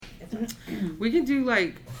We can do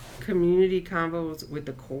like community convos with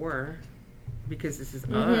the core because this is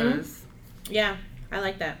us. Yeah, I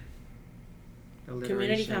like that.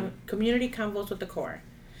 Community convos with the core.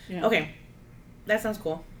 Yeah. Okay, that sounds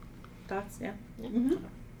cool. Thoughts? Yeah.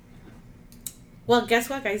 Well, guess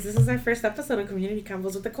what, guys? This is our first episode of Community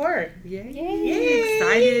Convos with the Core. Yay!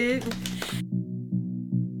 Excited.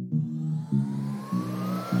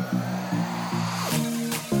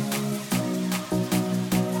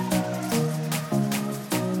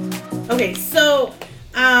 Okay, so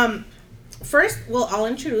first we'll all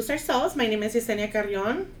introduce ourselves. My name is Yesenia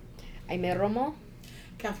Carrion. Aime Romo.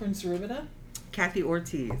 Catherine Cerubita. Kathy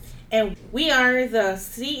Ortiz. And we are the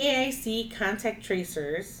CAIC Contact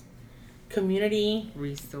Tracers Community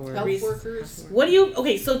Resource Health Workers. What do you...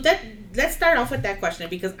 Okay, so let's start off with that question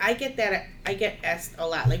because I get asked a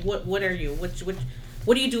lot. Like, what are you? What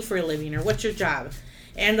do you do for a living or what's your job?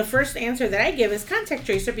 And the first answer that I give is Contact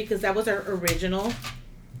Tracer because that was our original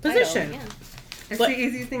position. That's the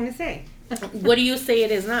easiest thing to say. What do you say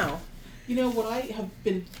it is now? You know, what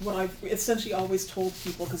I've essentially always told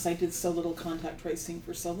people, because I did so little contact tracing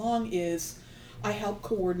for so long, is I help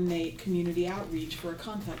coordinate community outreach for a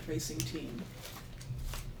contact tracing team.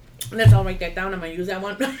 Let's all write that down. I'm going to use that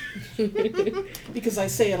one. Because I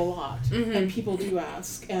say it a lot, and people do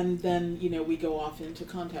ask, and then, we go off into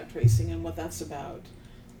contact tracing and what that's about.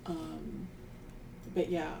 But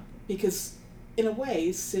yeah, because in a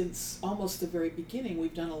way, since almost the very beginning,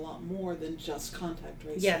 we've done a lot more than just contact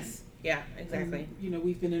tracing. Yes. Yeah, exactly. And,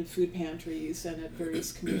 we've been in food pantries and at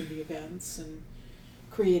various community events and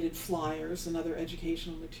created flyers and other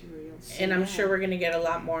educational materials. So, and I'm sure we're going to get a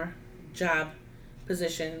lot more job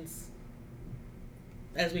positions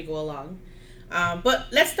as we go along. But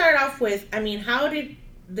let's start off with, how did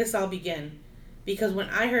this all begin? Because when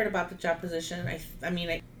I heard about the job position,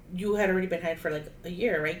 you had already been hired for like a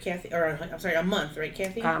year, right, Kathy? Or I'm sorry, a month, right,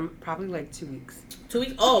 Kathy? Probably like 2 weeks. 2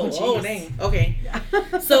 weeks? Oh, dang. Okay.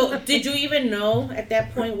 So, did you even know at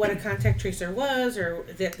that point what a contact tracer was, or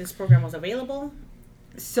that this program was available?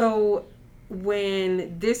 So,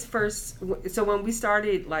 when we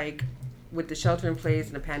started like with the shelter in place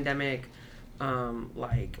and the pandemic,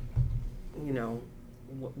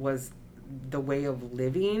 was the way of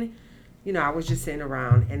living. I was just sitting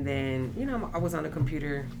around, and then, I was on a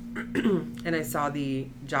computer and I saw the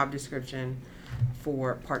job description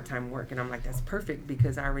for part-time work, and I'm like, that's perfect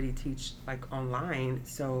because I already teach like online,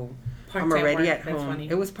 so I'm already at home. Funny.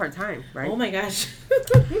 It was part-time, right? Oh my gosh.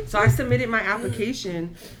 So I submitted my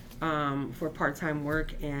application for part-time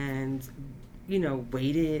work and,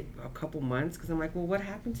 waited a couple months because I'm like, well, what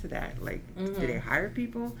happened to that? Like, did they hire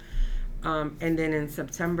people? And then in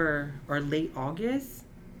September or late August,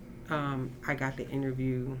 I got the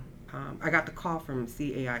interview. I got the call from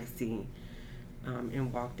CAIC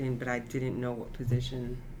and walked in, but I didn't know what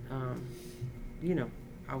position,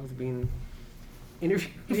 I was being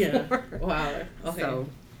interviewed for. Wow. Okay.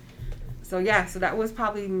 So that was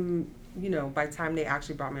probably, by the time they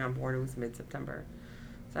actually brought me on board, it was mid-September.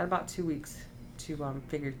 So I had about 2 weeks to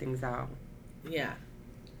figure things out. Yeah.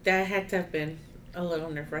 That had to have been a little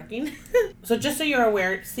nerve-wracking. So just so you're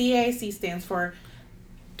aware, CAIC stands for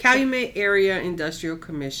Calumet Area Industrial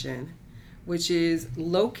Commission, which is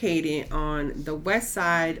located on the west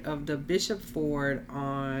side of the Bishop Ford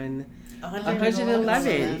on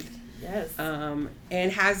 111th. Yes.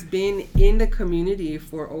 And has been in the community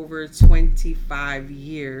for over 25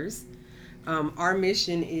 years. Our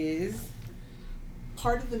mission is...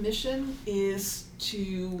 Part of the mission is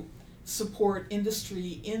to support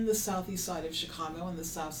industry in the southeast side of Chicago and the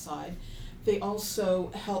south side. They also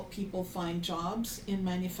help people find jobs in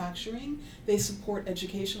manufacturing. They support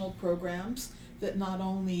educational programs that not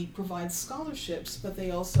only provide scholarships, but they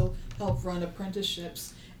also help run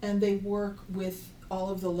apprenticeships. And they work with all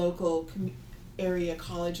of the local area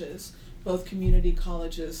colleges, both community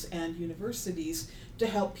colleges and universities, to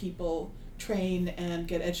help people train and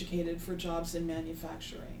get educated for jobs in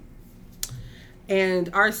manufacturing. And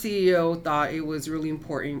our CEO thought it was really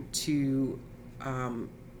important to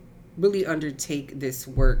really undertake this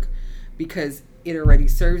work because it already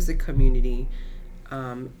serves the community,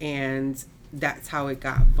 and that's how it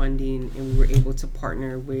got funding, and we were able to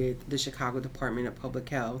partner with the Chicago Department of Public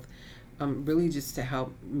Health, really just to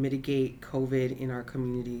help mitigate COVID in our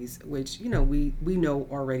communities, which we know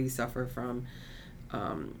already suffer from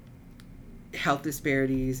health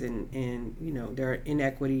disparities and there are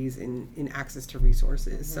inequities in access to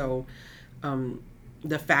resources. So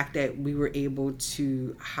the fact that we were able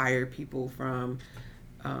to hire people from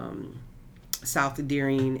South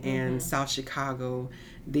Deering and South Chicago,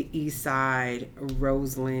 the East Side,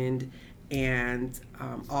 Roseland, and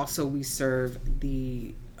also we serve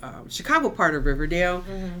the Chicago part of Riverdale.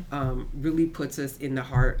 Really puts us in the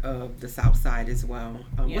heart of the South Side as well.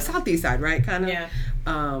 Well, Southeast Side, right? Kind of. Yeah.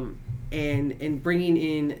 And bringing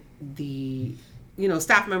in the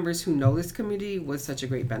staff members who know this community was such a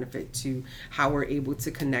great benefit to how we're able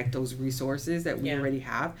to connect those resources that we already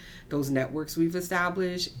have, those networks we've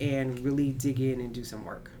established, and really dig in and do some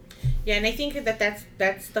work. Yeah, and I think that's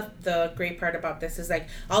the great part about this is, like,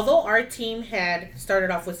 although our team had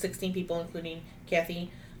started off with 16 people, including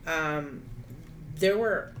Kathy, there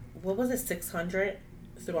were, 600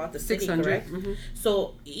 throughout the city, correct? Mm-hmm.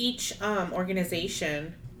 So each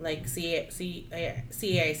organization, like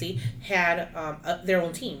CAIC, had their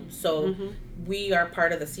own team. So we are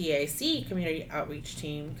part of the CAIC Community Outreach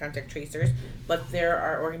Team, Contact Tracers, but there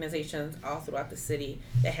are organizations all throughout the city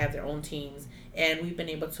that have their own teams, and we've been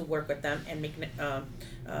able to work with them and make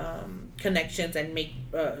connections and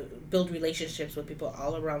build relationships with people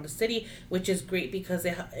all around the city, which is great because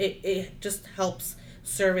it just helps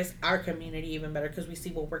service our community even better, because we see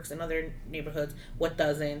what works in other neighborhoods, what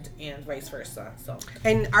doesn't, and vice versa. So,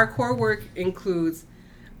 and our core work includes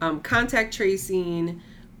contact tracing,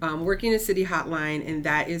 working a city hotline, and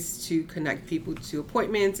that is to connect people to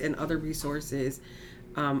appointments and other resources.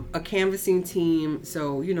 A canvassing team,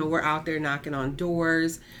 so we're out there knocking on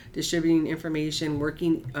doors, distributing information,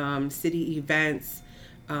 working city events,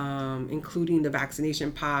 including the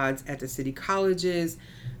vaccination pods at the city colleges,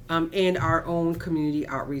 and our own community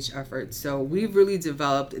outreach efforts. So we've really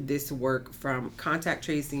developed this work from contact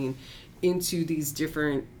tracing into these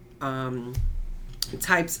different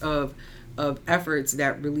types of efforts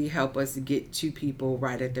that really help us get to people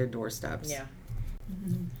right at their doorsteps. Yeah.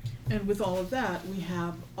 Mm-hmm. And with all of that, we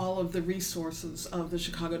have all of the resources of the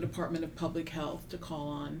Chicago Department of Public Health to call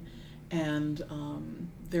on, and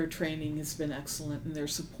their training has been excellent, and their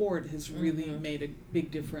support has really made a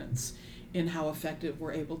big difference in how effective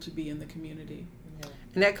we're able to be in the community. Yeah.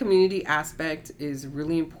 And that community aspect is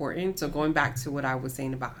really important. So going back to what I was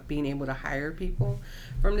saying about being able to hire people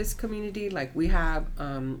from this community, like we have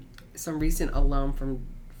some recent alum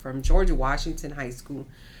from George Washington High School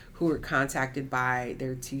who were contacted by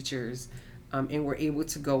their teachers and were able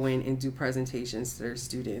to go in and do presentations to their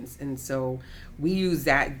students. And so we use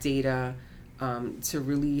that data to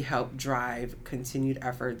really help drive continued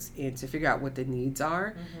efforts and to figure out what the needs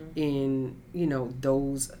are in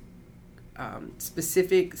those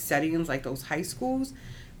specific settings, like those high schools,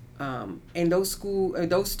 and those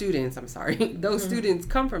students students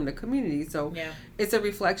come from the community, so it's a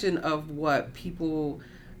reflection of what people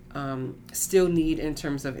still need in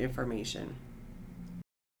terms of information.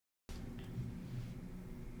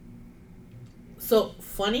 So,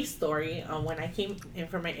 funny story, when I came in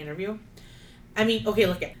for my interview, I've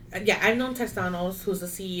known Testanos, who's the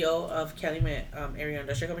CEO of Calumet Area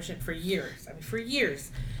Industrial Commission, for years. For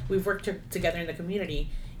years. We've worked together in the community,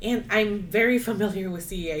 and I'm very familiar with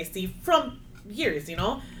CAIC from years,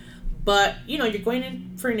 But, you're going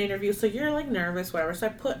in for an interview, so you're, like, nervous, whatever. So I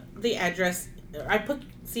put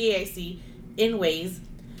CAIC in Waze.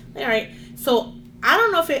 All right. So I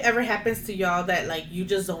don't know if it ever happens to y'all that, like, you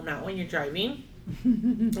just zone out when you're driving.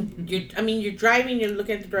 You're driving, you're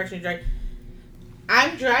looking at the direction you're driving.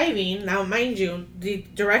 I'm driving, now mind you, the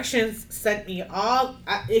directions sent me all,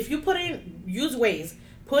 if you use Waze,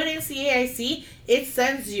 put in CAIC, it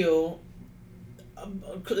sends you,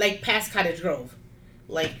 like, past Cottage Grove.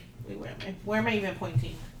 Like, where am I even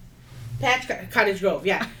pointing? Past Cottage Grove,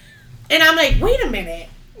 yeah. And I'm like, wait a minute.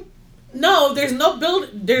 No, there's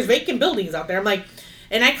vacant buildings out there. I'm like,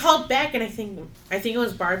 and I called back, and I think it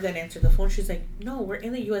was Barb that answered the phone. She's like, no, we're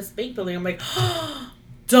in the U.S. Bank building. I'm like,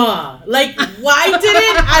 duh. Like, why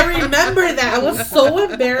didn't I remember that? I was so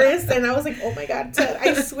embarrassed, and I was like, oh my God, Ted,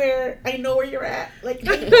 I swear, I know where you're at. Like,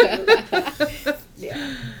 yeah,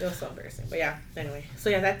 it was so embarrassing. But yeah, anyway. So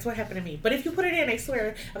yeah, that's what happened to me. But if you put it in, I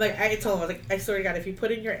swear, I told him, I was like, I swear to God, if you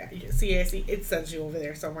put in your CAIC, it sends you over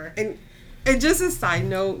there somewhere. And just a side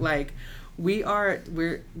note, like, we are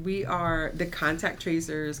the contact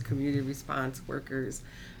tracers, community response workers.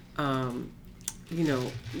 The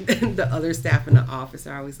other staff in the office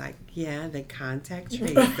are always like, yeah, the contact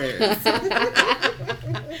tracers.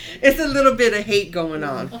 It's a little bit of hate going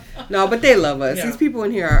on. No, but they love us. Yeah. These people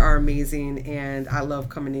in here are amazing, and I love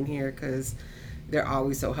coming in here because they're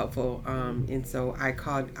always so helpful. And so I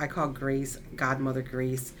call Grace Godmother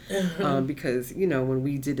Grace, because when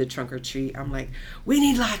we did the trunk or treat, I'm like, we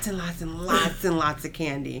need lots and lots and lots and lots of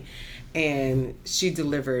candy, and she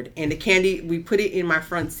delivered. And the candy, we put it in my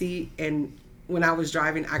front seat, and when I was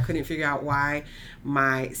driving, I couldn't figure out why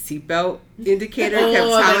my seatbelt indicator kept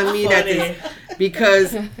telling me that this,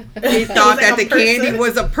 because it thought that the candy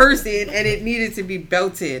was a person and it needed to be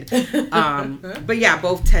belted. But yeah,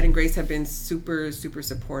 both Ted and Grace have been super, super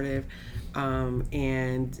supportive.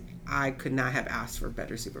 And I could not have asked for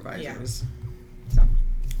better supervisors. So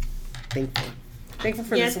thankful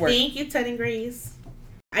for this work. Thank you, Ted and Grace.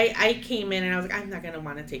 I came in and I was like, I'm not going to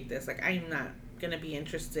want to take this. Like, I'm not going to be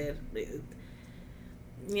interested.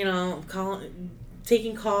 You know,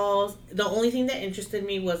 taking calls. The only thing that interested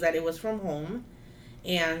me was that it was from home.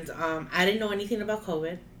 And I didn't know anything about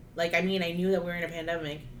COVID. Like, I mean, I knew that we were in a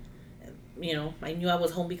pandemic. You know, I knew I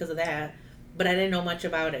was home because of that. But I didn't know much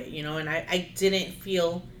about it, you know. And I didn't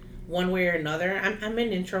feel one way or another. I'm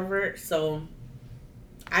an introvert, so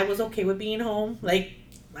I was okay with being home. Like,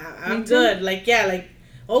 I'm good. Like, yeah, like,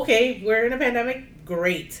 okay, we're in a pandemic.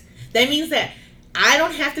 Great. That means that I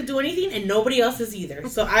don't have to do anything and nobody else is either.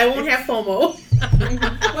 So I won't have FOMO.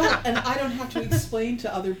 Well, and I don't have to explain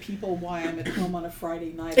to other people why I'm at home on a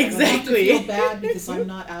Friday night. Exactly. I don't have to feel bad because I'm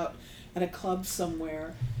not out at a club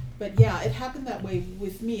somewhere. But yeah, it happened that way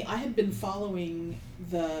with me. I had been following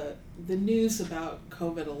the news about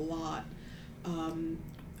COVID a lot.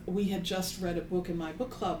 We had just read a book in my book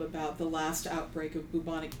club about the last outbreak of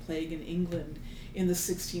bubonic plague in England in the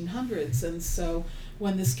 1600s. And so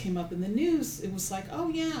when this came up in the news, it was like, oh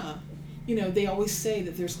yeah, you know, they always say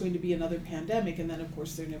that there's going to be another pandemic, and then of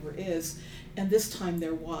course there never is. And this time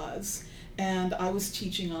there was. And I was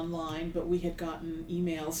teaching online, but we had gotten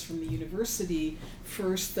emails from the university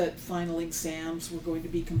first that final exams were going to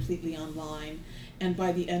be completely online. And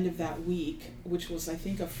by the end of that week, which was I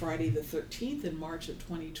think a Friday the 13th in March of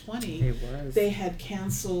 2020, they had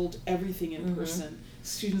canceled everything in person.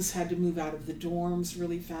 Students had to move out of the dorms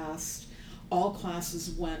really fast. All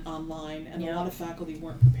classes went online, and a lot of faculty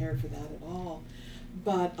weren't prepared for that at all.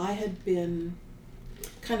 But I had been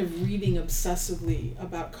kind of reading obsessively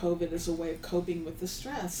about COVID as a way of coping with the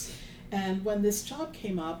stress. And when this job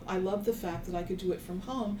came up, I loved the fact that I could do it from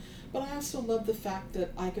home, but I also loved the fact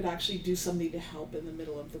that I could actually do something to help in the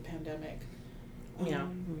middle of the pandemic.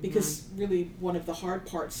 Because really one of the hard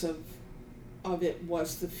parts of it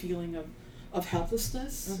was the feeling of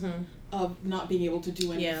helplessness, of not being able to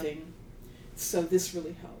do anything. So this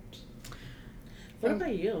really helped. What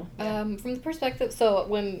about you? From the perspective, so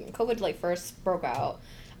when COVID first broke out,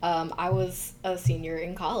 I was a senior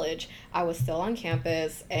in college. I was still on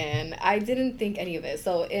campus, and I didn't think any of it.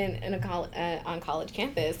 So on college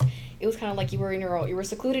campus, it was kind of like you were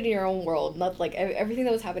secluded in your own world. Not like everything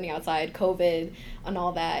that was happening outside, COVID and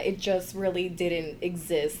all that. It just really didn't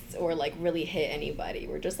exist or really hit anybody.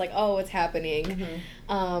 We're just like, oh, it's happening,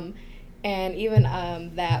 and even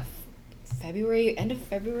that. End of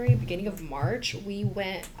February, beginning of March, we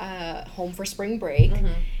went home for spring break,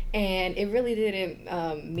 and it really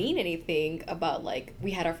didn't mean anything about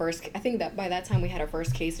we had our first. I think that by that time we had our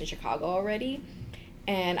first case in Chicago already,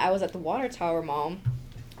 and I was at the Water Tower Mall,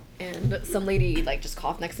 and some lady just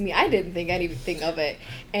coughed next to me. I didn't think anything of it,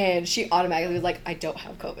 and she automatically was like, "I don't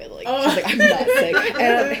have COVID." She's like, "I'm not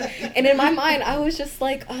sick," and in my mind, I was just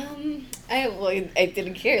like, I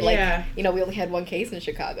didn't care. We only had one case in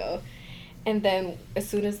Chicago. And then as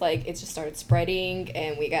soon as it just started spreading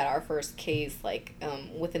and we got our first case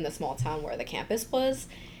within the small town where the campus was,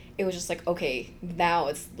 it was just okay, now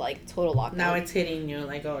it's total lockdown. Now it's hitting you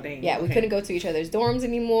oh dang. Yeah, we couldn't go to each other's dorms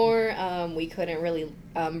anymore. We couldn't really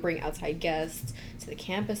bring outside guests to the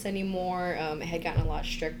campus anymore. It had gotten a lot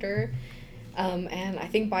stricter. And I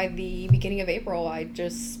think by the beginning of April, I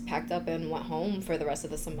just packed up and went home for the rest of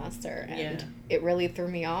the semester. And it really threw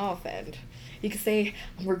me off. And you could say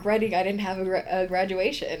I'm regretting I didn't have a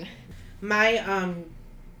graduation. My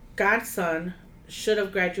godson should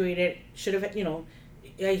have graduated,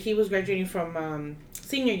 he was graduating from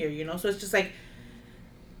senior year, so it's just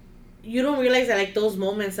you don't realize that those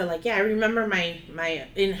moments are I remember my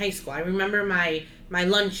in high school, I remember my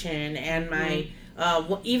luncheon and my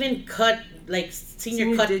even cut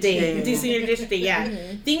senior cut day, senior dish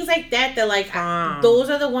day, things like that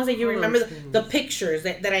those are the ones that you remember. The pictures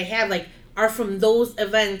that I have are from those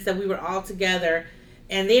events that we were all together,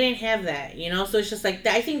 and they didn't have that, so it's just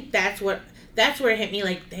I think that's where it hit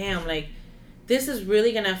me damn, this is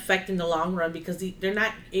really gonna affect in the long run because they're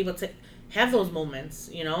not able to have those moments,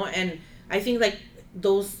 and I think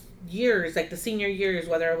those years, the senior years,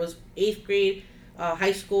 whether it was 8th grade,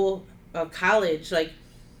 high school, college,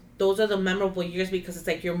 those are the memorable years because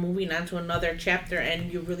it's you're moving on to another chapter and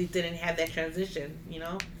you really didn't have that transition,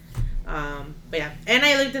 But yeah, and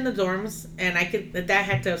I lived in the dorms, and that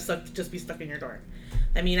had to just be stuck in your dorm.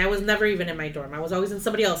 I mean, I was never even in my dorm. I was always in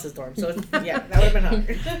somebody else's dorm. So, yeah, that would have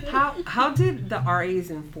been hard. How did the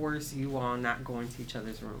RAs enforce you all not going to each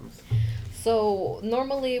other's rooms? So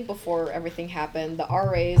normally before everything happened, the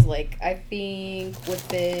RAs, like, I think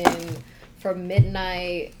within from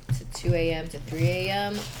midnight to 2 a.m. to 3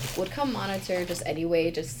 a.m. would come monitor just anyway,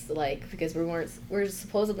 just like because we're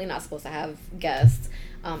supposedly not supposed to have guests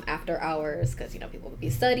after hours because, you know, people could be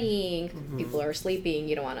studying, people are sleeping,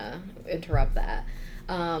 you don't want to interrupt that.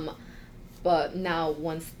 But now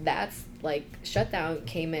once that's like shutdown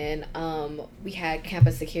came in, we had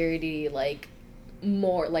campus security like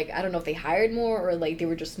more, like, I don't know if they hired more or like they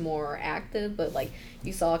were just more active, but like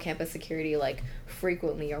you saw campus security like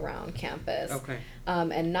frequently around campus. Okay.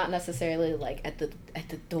 And not necessarily like at the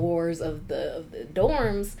doors of the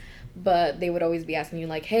dorms, but they would always be asking you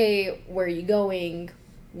like, hey, where are you going?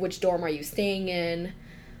 Which dorm are you staying in?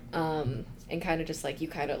 And kind of just like you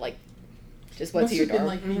kind of like just went to your dorm.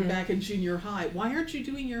 Must have been like me back in junior high. Why aren't you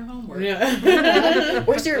doing your homework? Yeah.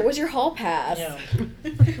 where's your hall pass? Yeah.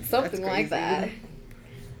 Something like that.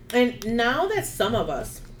 And now that some of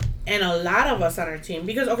us, and a lot of us on our team,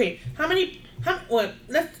 because, okay, well,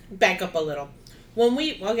 let's back up a little. When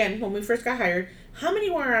we first got hired, how many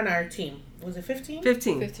were on our team? Was it 15?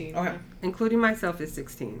 15. Okay. Including myself is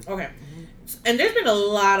 16. Okay. And there's been a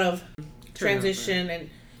lot of transition and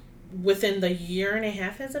within the year and a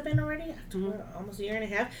half has it been already? Almost a year and a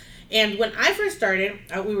half. And when I first started,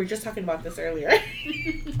 we were just talking about this earlier.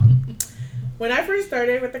 When I first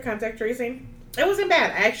started with the contact tracing, it wasn't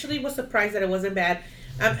bad. I actually was surprised that it wasn't bad.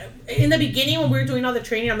 In the beginning, when we were doing all the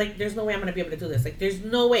training, I'm like, there's no way I'm going to be able to do this. Like, there's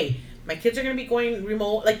no way. My kids are going to be going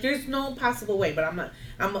remote. Like, there's no possible way. But I'm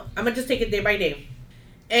going to just take it day by day.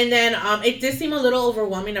 And then it did seem a little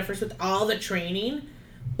overwhelming at first with all the training.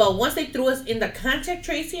 But once they threw us in the contact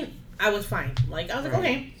tracing, I was fine. Like, I was like,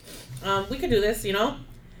 okay, we could do this, you know.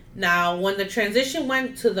 Now, when the transition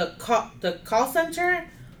went to the call center,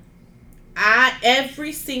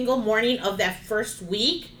 every single morning of that first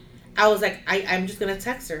week, I was like, I'm just going to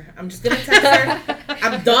text her. I'm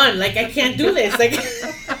done. Like, I can't do this. Like,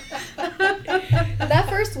 that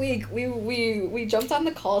first week, we jumped on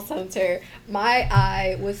the call center. My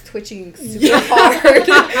eye was twitching super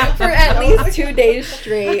hard for at least 2 days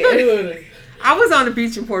straight. I was on the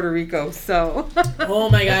beach in Puerto Rico, so. Oh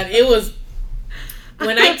my God. It was,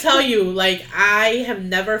 when I tell you, like, I have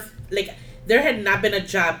never, like, there had not been a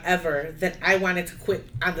job ever that I wanted to quit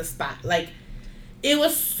on the spot. Like, it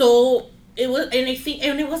was, and I think,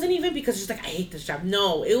 and it wasn't even because it's just like, I hate this job.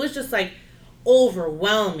 No, it was just like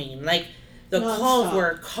overwhelming. Like, the calls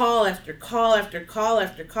were call after call after call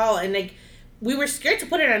after call. And like, we were scared to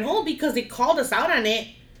put it on hold because they called us out on it.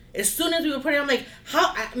 As soon as we would put it, I'm like,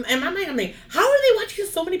 in my mind, I'm like, how are they watching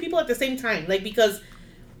so many people at the same time? Like, because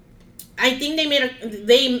I think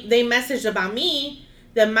they messaged about me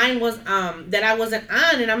that mine was, that I wasn't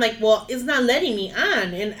on. And I'm like, well, it's not letting me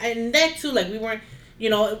on. And that too, like, we weren't, you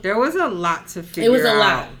know. There was a lot to figure out. It was a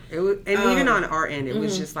lot. It was, and even on our end, it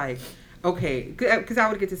was just like, okay, because I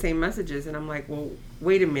would get the same messages, and I'm like, well,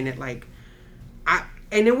 wait a minute, like,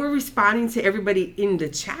 and then we're responding to everybody in the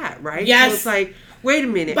chat, right? Yes. So it's like, wait a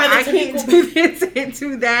minute, I can't do this and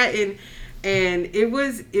do that, and it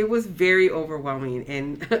was very overwhelming,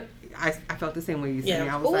 and I felt the same way you said.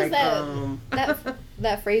 Yeah. I was what like, was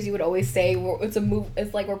that phrase you would always say? It's a move.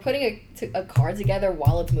 It's like we're putting a car together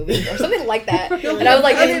while it's moving, or something like that. And I was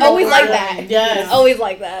like, it's always like that. Yes. It's always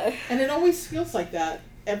like that. And it always feels like that.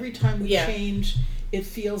 Every time we Yeah. change, it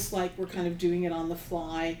feels like we're kind of doing it on the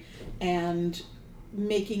fly and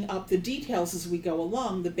making up the details as we go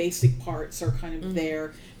along. The basic parts are kind of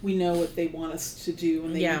there. We know what they want us to do,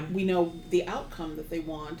 and we know the outcome that they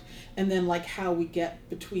want. And then, like, how we get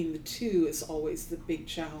between the two is always the big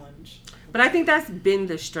challenge. But I think that's been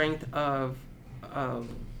the strength of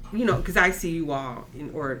you know, because I see you all,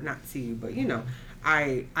 or not see you, but, you know,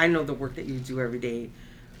 I know the work that you do every day.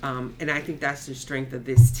 And I think that's the strength of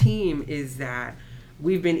this team, is that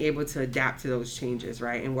we've been able to adapt to those changes,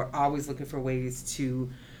 right? And we're always looking for ways to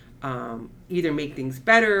either make things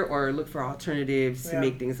better or look for alternatives to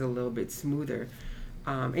make things a little bit smoother.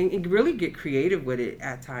 And really get creative with it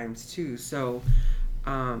at times too. So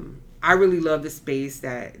I really love the space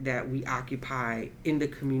that we occupy in the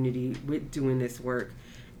community with doing this work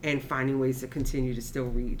and finding ways to continue to still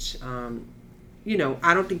reach. You know,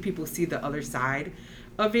 I don't think people see the other side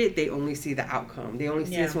of it. They only see the outcome. They only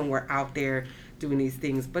see us when we're out there doing these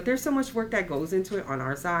things. But there's so much work that goes into it on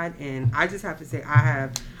our side. And I just have to say,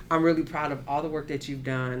 I'm really proud of all the work that you've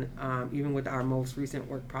done, even with our most recent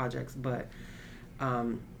work projects. But,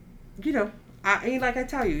 you know, like I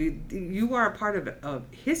tell you, you are a part of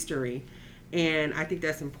history. And I think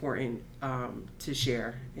that's important to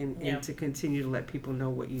share and to continue to let people know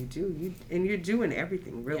what you do. You're doing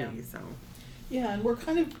everything, really. Yeah. So. Yeah, and we're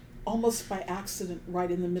kind of almost by accident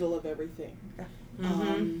right in the middle of everything.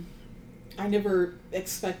 Mm-hmm. I never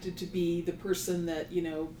expected to be the person that,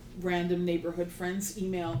 random neighborhood friends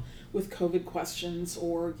email with COVID questions,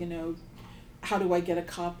 or, how do I get a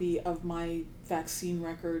copy of my vaccine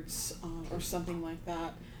records, or something like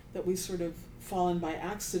that we sort of fallen by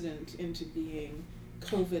accident into being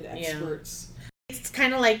COVID experts. It's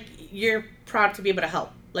kind of like you're proud to be able to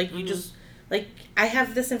help. Like, you just, like, I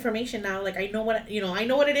have this information now. Like, I know what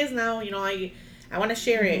it is now. I want to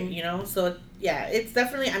share it, So, yeah, it's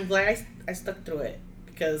definitely, I'm glad I stuck through it,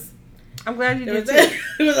 because I'm glad you did too.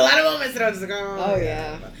 There was a lot of moments that I was just like, oh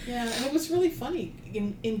yeah. Yeah, and it was really funny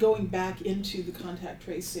in going back into the contact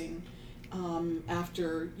tracing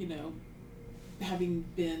after, having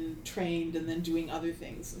been trained and then doing other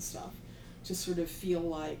things and stuff, to sort of feel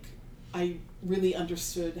like I really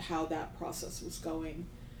understood how that process was going,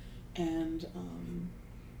 and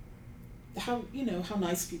how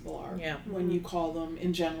nice people are when you call them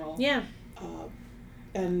in general. Yeah.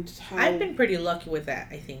 And how I've been pretty lucky with that,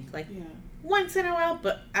 I think. Like, once in a while,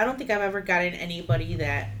 but I don't think I've ever gotten anybody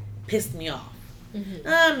that pissed me off.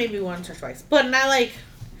 Mm-hmm. Maybe once or twice, but not like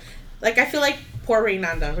I feel like poor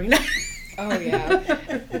Raynanda. Oh yeah.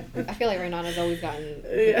 I feel like Raynanda's always gotten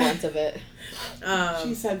the brunt of it.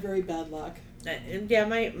 She's had very bad luck. Yeah,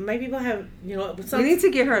 my people have, we need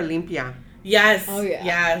to get her a limpia. Yes. Oh yeah.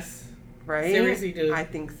 Yes. Right? Seriously, dude. I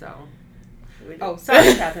think so. Oh,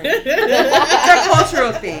 sorry, Catherine. It's a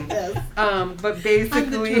cultural thing. Yes. But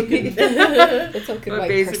basically, It's a good but white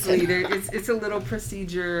basically, person. it's a little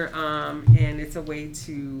procedure, and it's a way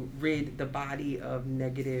to rid the body of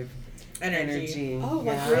negative energy. Oh,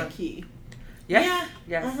 like Reiki. Yes. Yeah.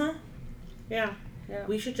 Yes. Uh-huh. Yeah. Yeah.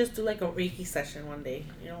 We should just do like a Reiki session one day.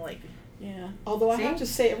 Yeah. Although I have to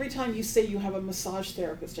say, every time you say you have a massage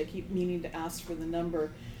therapist, I keep meaning to ask for the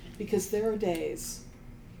number, because there are days.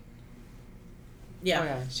 Yeah. Oh,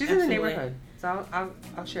 yeah. She's in the neighborhood, so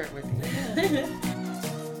I'll share it with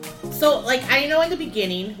you. So, like, I know in the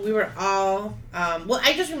beginning we were all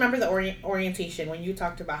I just remember the orientation when you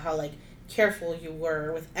talked about how, like, careful you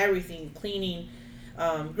were with everything, cleaning,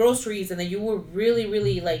 groceries, and then you were really,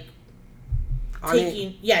 really, like,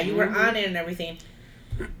 taking you were on it and everything.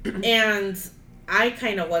 And I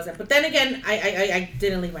kind of wasn't, but then again, I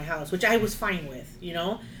didn't leave my house, which I was fine with,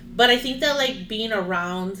 but I think that, like, being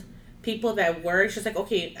around people that were, it's just like,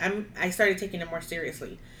 okay, I started taking it more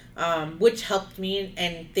seriously, which helped me,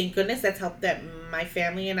 and thank goodness that's helped that my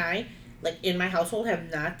family and I, like, in my household,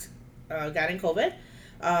 have not gotten COVID,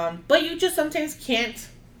 but you just sometimes can't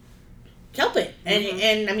help it,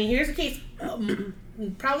 and I mean, here's the case,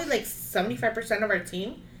 probably like 75% of our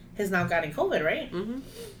team has now gotten COVID, right?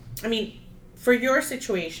 I mean, for your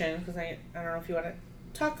situation, because I don't know if you want to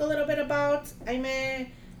talk a little bit about,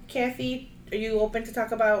 Kathy, are you open to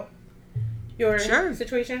talk about your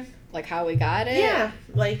situation? Like how we got it? Yeah,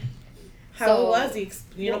 like how it was,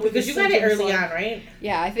 because you got it early on, right?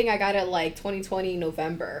 Yeah, I think I got it like 2020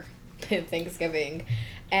 November, Thanksgiving,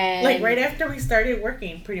 and like right after we started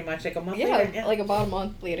working, pretty much like a month later. Yeah, like about a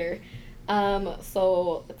month later.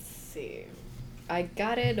 So let's see. I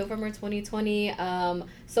got it November 2020.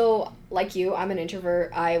 So like you, I'm an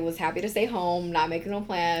introvert. I was happy to stay home, not making no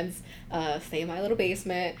plans, stay in my little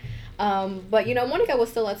basement. But Monica was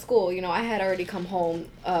still at school. I had already come home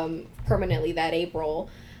permanently that April.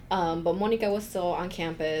 But Monica was still on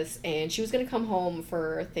campus, and she was gonna come home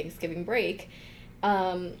for Thanksgiving break.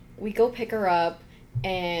 We go pick her up,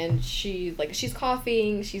 and she's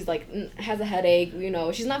coughing. She's like has a headache.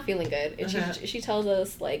 She's not feeling good, and she tells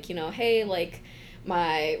us like, hey, like,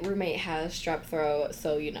 my roommate has strep throat,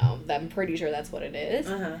 so I'm pretty sure that's what it is.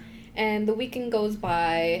 And the weekend goes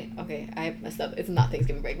by. Okay, I messed up. It's not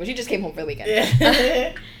Thanksgiving break, but she just came home for the weekend.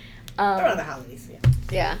 Yeah. Around the holidays,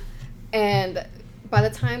 yeah. And by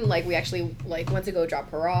the time like we actually like went to go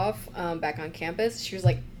drop her off back on campus, she was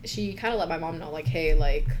like, she kind of let my mom know like, hey,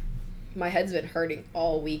 like, my head's been hurting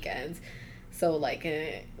all weekend, so like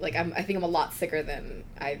I think I'm a lot sicker than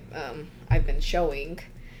I've been showing.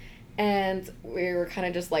 And we were kind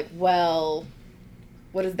of just like, well,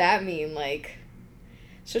 what does that mean? Like,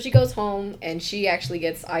 so she goes home and she actually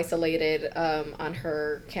gets isolated on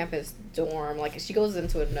her campus dorm. Like, she goes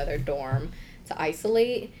into another dorm to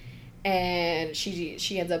isolate, and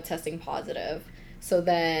she ends up testing positive. So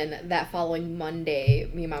then that following Monday,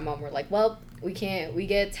 me and my mom were like, well, we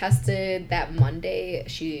get tested that Monday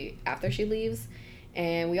after she leaves,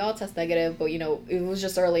 and we all test negative, but it was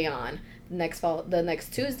just early on. The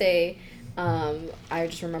next Tuesday, I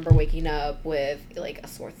just remember waking up with like a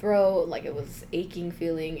sore throat, like it was aching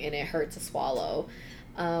feeling, and it hurt to swallow.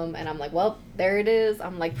 And I'm like, well, there it is.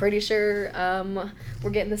 I'm like pretty sure we're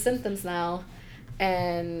getting the symptoms now.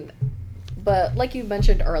 But like you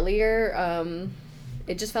mentioned earlier,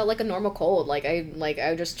 it just felt like a normal cold. Like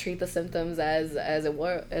I just treat the symptoms as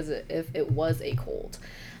if it was a cold.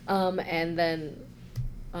 And then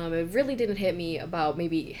it really didn't hit me about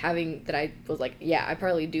maybe having that. I was like, yeah, I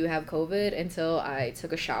probably do have COVID until I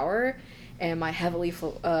took a shower, and my heavily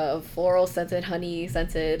floral scented, honey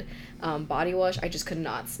scented body wash, I just could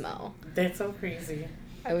not smell. That's so crazy.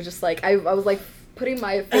 I was just like, I was like putting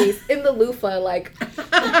my face in the loofah, like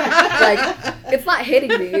it's not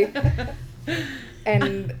hitting me.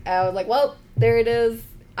 And I was like, well, there it is.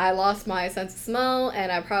 I lost my sense of smell, and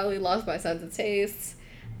I probably lost my sense of taste.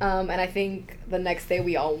 And I think the next day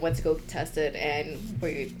we all went to go test it, and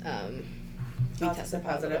we tested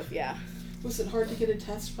positive. Yeah. Was it hard to get a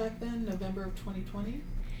test back then, November of 2020?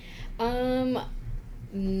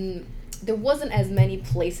 There wasn't as many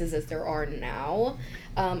places as there are now.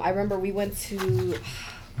 I remember we went to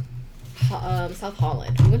South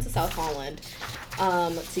Holland. We went to South Holland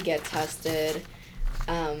to get tested,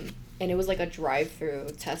 and it was like a drive-through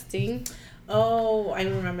testing. Oh, I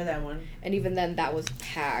remember that one. And even then, that was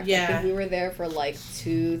packed. Yeah. I think we were there for like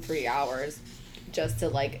 2-3 hours just to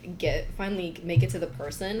like finally make it to the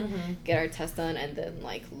person, get our test done, and then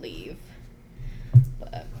like leave.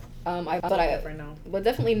 But but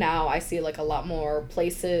definitely now I see like a lot more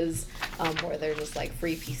places where there's just like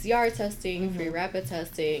free PCR testing, free rapid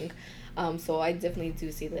testing. So I definitely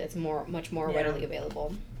do see that it's much more readily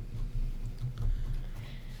available.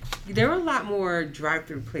 There were a lot more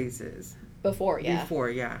drive-through places. Before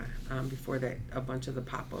that a bunch of the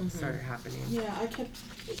pop-ups started happening. Yeah,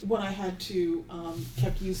 when I had to,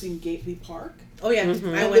 kept using Gately Park. Oh yeah,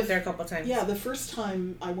 I went there a couple times. Yeah, the first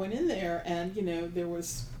time I went in there, and there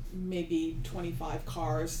was maybe 25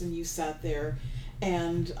 cars, and you sat there,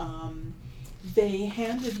 and they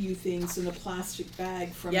handed you things in a plastic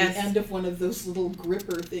bag from the end of one of those little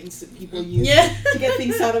gripper things that people use to get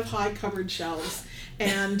things out of high covered shelves.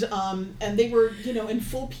 And they were, in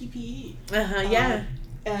full PPE.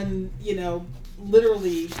 And,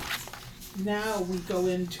 literally now we go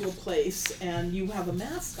into a place and you have a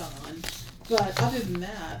mask on. But other than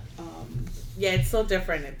that, yeah, it's so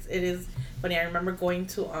different. It is funny. I remember going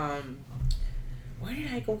to, where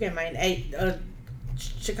did I go get mine?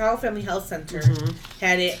 Chicago Family Health Center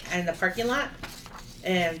had it in the parking lot.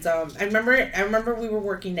 And I remember we were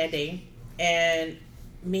working that day, and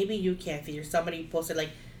maybe you, Kathy, or somebody posted like,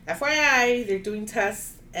 FYI, they're doing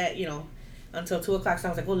tests at, until 2:00. So I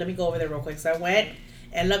was like, oh, let me go over there real quick. So I went,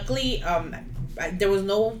 and luckily, there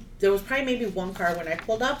was probably maybe one car when I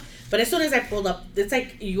pulled up, but as soon as I pulled up, it's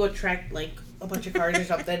like you attract like a bunch of cars or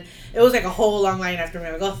something. It was like a whole long line after me.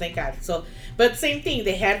 I'm like, oh, thank God. So, but same thing.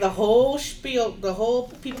 They had the whole spiel, the whole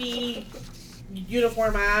PPE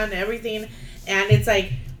uniform on, everything, and it's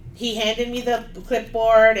like he handed me the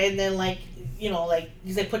clipboard, and then like,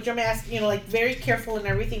 he's like, put your mask, like very careful and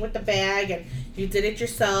everything with the bag, and you did it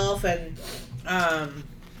yourself, and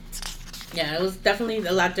yeah, it was definitely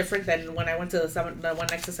a lot different than when I went to the one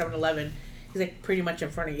next to 7-Eleven. He's like pretty much in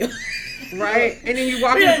front of you. Right. And then you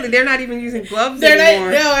walk in, they're not even using gloves No, anymore.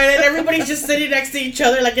 and then everybody's just sitting next to each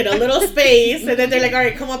other like in a little space, and then they're like, all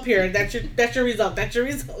right, come up here. That's your result.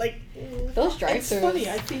 Like, those drive-thrus. It's funny,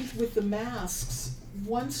 I think with the masks,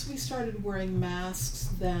 once we started wearing masks,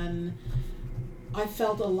 then I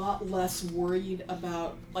felt a lot less worried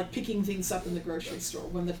about like picking things up in the grocery store.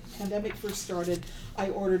 When the pandemic first started, I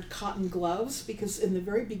ordered cotton gloves because in the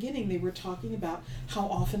very beginning they were talking about how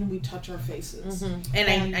often we touch our faces.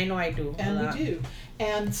 And I know I do. And we do.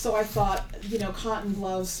 And so I thought, cotton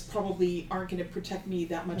gloves probably aren't going to protect me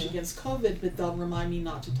that much against COVID, but they'll remind me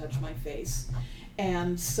not to touch my face.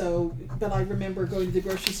 And so, but I remember going to the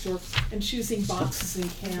grocery store and choosing boxes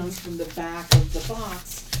and cans from the back of the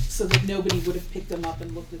box so that nobody would have picked them up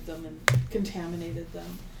and looked at them and contaminated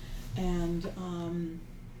them. And,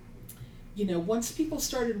 once people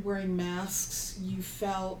started wearing masks, you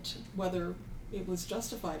felt, whether it was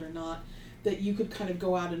justified or not, that you could kind of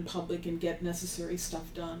go out in public and get necessary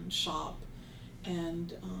stuff done, shop,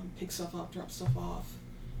 and pick stuff up, drop stuff off,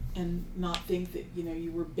 and not think that,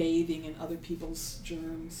 you were bathing in other people's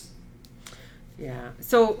germs. Yeah.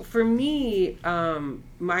 So for me,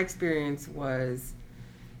 my experience was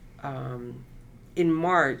in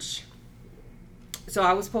March. So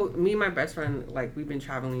I was me and my best friend, like, we've been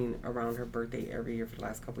traveling around her birthday every year for the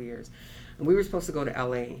last couple of years, and we were supposed to go to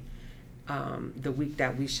LA the week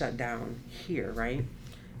that we shut down here, right?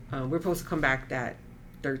 We were supposed to come back that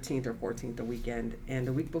 13th or 14th, the weekend. And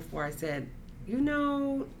the week before, I said, you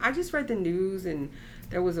know, I just read the news, and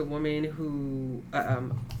there was a woman who,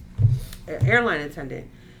 an airline attendant,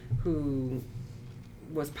 who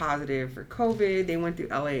was positive for COVID. They went through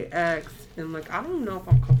LAX, and I'm like, I don't know if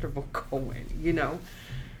I'm comfortable going, you know,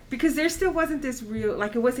 because there still wasn't this real,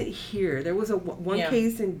 like, it wasn't here. There was one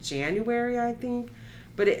case in January, I think,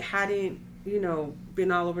 but it hadn't, you know,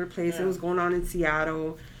 been all over the place. It was going on in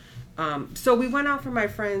Seattle. So we went out for my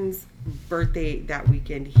friend's birthday that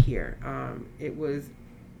weekend here. It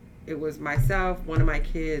was myself, one of my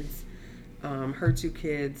kids, her 2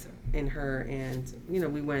 kids, and her, and, you know,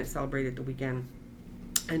 we went and celebrated the weekend.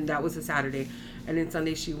 And that was a Saturday. And then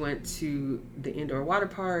Sunday she went to the indoor water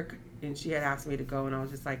park, and she had asked me to go, and I was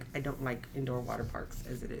just like, I don't like indoor water parks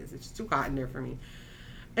as it is. It's too hot in there for me.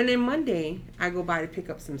 And then Monday, I go by to pick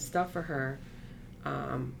up some stuff for her.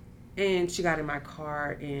 And she got in my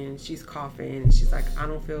car, and she's coughing, and she's like, I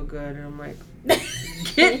don't feel good. And I'm like,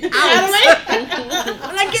 get out.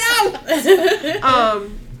 I'm like, get out.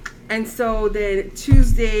 And so then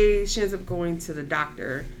Tuesday, she ends up going to the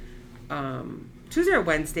doctor. Tuesday or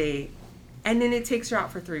Wednesday, and then it takes her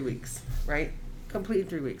out for 3 weeks, right? Complete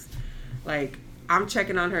 3 weeks. Like, I'm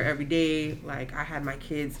checking on her every day. Like, I had my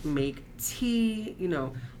kids make tea, you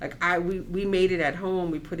know, like we made it at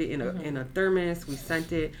home. We put it in a thermos. We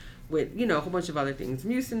sent it with, you know, a whole bunch of other things,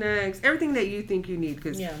 Mucinex, everything that you think you need.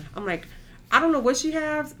 Because I'm like, I don't know what she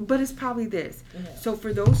has, but it's probably this. So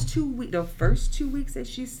for those 2 weeks, the first 2 weeks that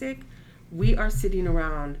she's sick, we are sitting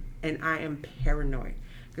around, and I am paranoid.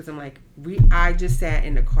 Because I'm like, I just sat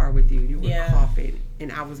in the car with you. You were coughing,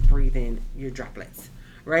 and I was breathing your droplets,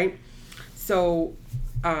 right? So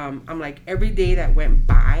I'm like, every day that went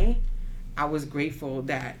by, I was grateful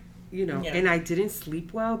that, you know, and I didn't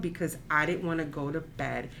sleep well because I didn't want to go to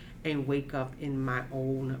bed and wake up in my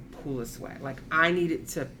own pool of sweat. Like, I needed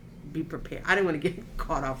to be prepared. I didn't want to get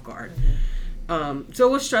caught off guard. So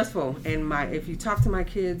it was stressful, and if you talk to my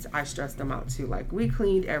kids, I stressed them out too. Like, we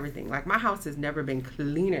cleaned everything. Like, my house has never been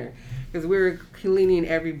cleaner, because we were cleaning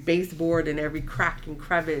every baseboard and every crack and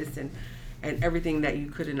crevice and everything that you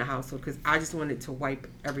could in the household, because I just wanted to wipe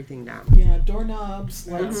everything down. Yeah, doorknobs,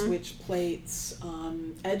 light switch plates,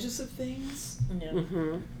 edges of things.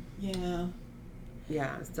 Yeah.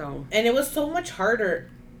 So, and it was so much harder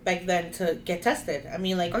back then to get tested. I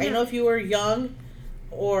mean, like, I know if you were young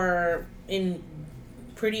or in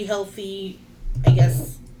pretty healthy, I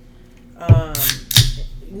guess,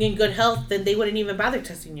 in good health, then they wouldn't even bother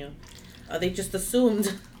testing you. They just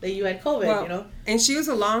assumed that you had COVID, you know? And she was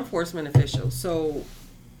a law enforcement official, so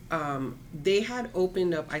they had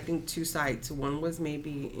opened up, I think, 2 sites. One was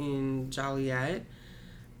maybe in Joliet,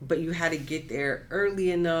 but you had to get there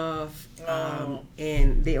early enough,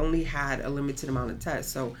 and they only had a limited amount of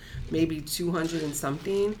tests, so maybe 200 and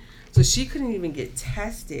something. So she couldn't even get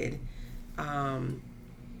tested,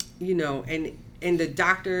 you know, and the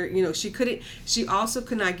doctor, you know, she also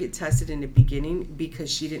could not get tested in the beginning because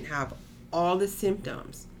she didn't have all the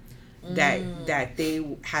symptoms that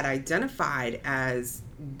they had identified as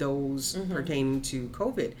those pertaining to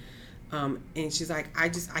COVID. And she's like, I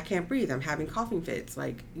can't breathe. I'm having coughing fits.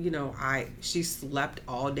 Like, you know, she slept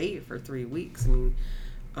all day for 3 weeks. I mean,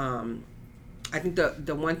 I think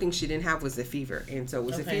the one thing she didn't have was the fever. And so it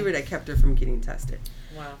was the fever that kept her from getting tested.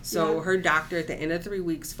 Wow. So her doctor at the end of 3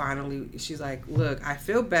 weeks, finally, she's like, look, I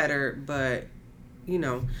feel better, but, you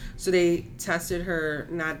know, so they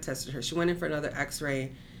she went in for another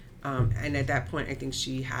x-ray. And at that point, I think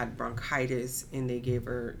she had bronchitis, and they gave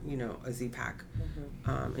her, you know, a Z-Pack.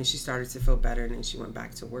 And she started to feel better, and then she went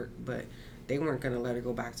back to work. But they weren't going to let her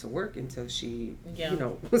go back to work until she, you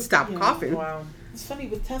know, stopped coughing. Wow. It's funny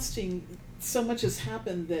with testing, so much has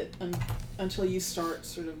happened that until you start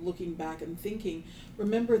sort of looking back and thinking,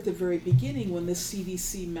 remember at the very beginning when the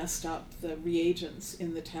CDC messed up the reagents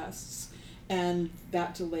in the tests, and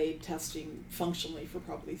that delayed testing functionally for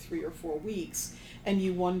probably 3 or 4 weeks. And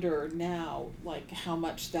you wonder now, like, how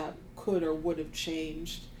much that could or would have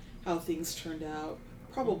changed how things turned out.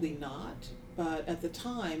 Probably not, but at the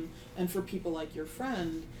time, and for people like your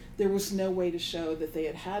friend, there was no way to show that they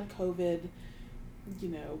had COVID, you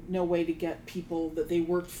know, no way to get people that they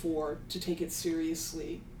worked for to take it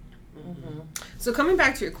seriously. So coming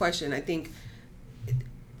back to your question, I think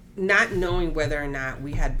not knowing whether or not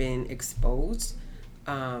we had been exposed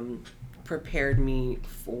prepared me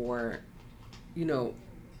for, you know,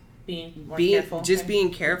 being careful. Just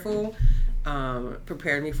being careful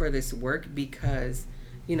prepared me for this work, because,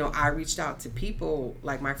 you know, I reached out to people,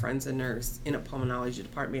 like my friend's a nurse in a pulmonology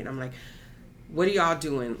department. I'm like, what are y'all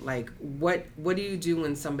doing? Like, what do you do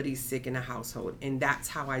when somebody's sick in a household? And that's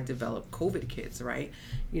how I developed COVID kits, right?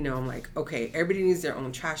 You know, I'm like, okay, everybody needs their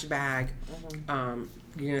own trash bag.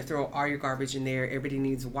 You're gonna throw all your garbage in there. Everybody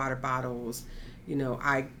needs water bottles. You know,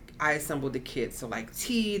 I assembled the kit. So like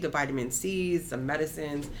tea, the vitamin C's, the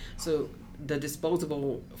medicines, so the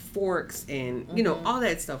disposable forks and, you know, all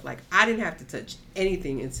that stuff. Like, I didn't have to touch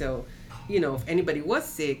anything until, you know, if anybody was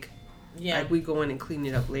sick, like, we go in and clean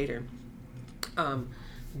it up later.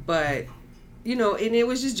 But, you know, and it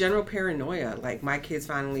was just general paranoia. Like, my kids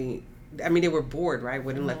finally, I mean, they were bored, right?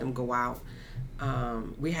 Wouldn't let them go out.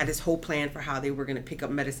 We had this whole plan for how they were going to pick up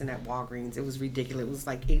medicine at Walgreens. It was ridiculous. It was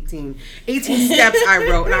like 18 steps I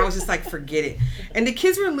wrote, and I was just like, forget it. And the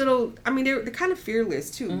kids were a little, I mean, they're kind of fearless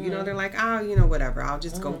too. You know, they're like, oh, you know, whatever. I'll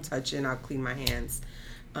just go touch it and I'll clean my hands.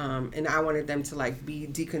 And I wanted them to like be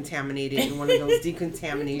decontaminated in one of those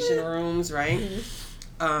decontamination rooms, right?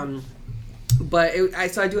 But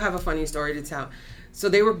so I do have a funny story to tell. So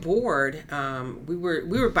they were bored. We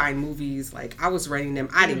were buying movies. Like, I was renting them.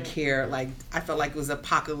 I didn't care. Like, I felt like it was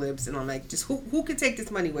apocalypse, and I'm like, just who could take this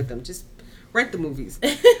money with them? Just rent the movies.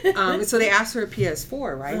 And so they asked for a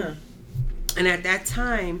PS4, right? And at that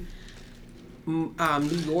time, New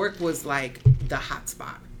York was like the hot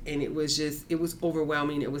spot, and it was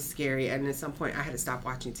overwhelming. It was scary, and at some point, I had to stop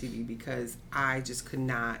watching TV because I just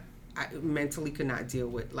mentally could not deal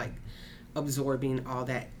with like absorbing all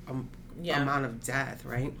that amount of death,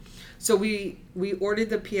 right? So we ordered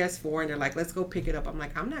the PS4, and they're like, let's go pick it up. I'm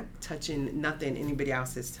like, I'm not touching nothing anybody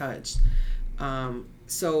else has touched.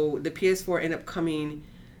 So the PS4 ended up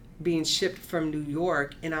being shipped from New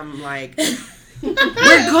York, and I'm like,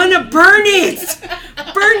 we're gonna burn it,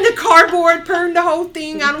 burn the cardboard, burn the whole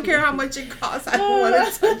thing. I don't care how much it costs. I don't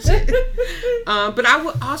want to touch it. But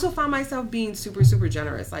I also found myself being super, super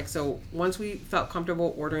generous. Like, so once we felt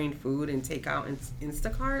comfortable ordering food and takeout and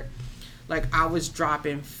Instacart, like, I was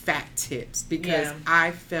dropping fat tips because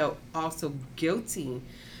I felt also guilty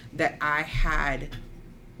that I had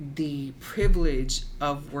the privilege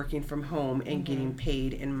of working from home and getting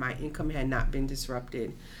paid, and my income had not been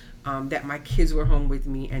disrupted. That my kids were home with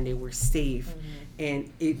me and they were safe. And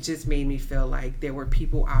it just made me feel like there were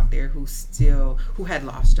people out there who had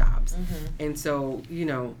lost jobs. And so, you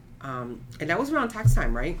know, and that was around tax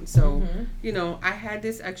time, right? So, you know, I had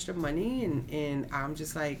this extra money, and I'm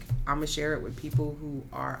just like, I'm gonna share it with people who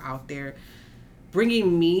are out there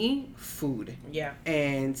bringing me food. Yeah.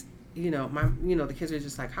 And, you know, the kids were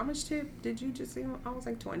just like, how much tip did you just, I was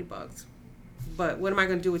like, $20. But what am I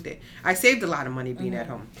going to do with it? I saved a lot of money being at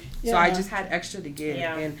home. So I just had extra to give.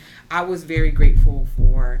 And I was very grateful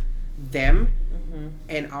for them,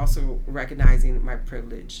 and also recognizing my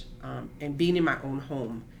privilege, and being in my own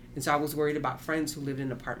home. And so I was worried about friends who lived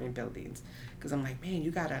in apartment buildings, because I'm like, man,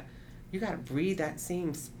 you gotta breathe that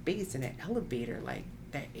same space in an elevator, like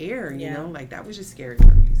that air, you know, like that was just scary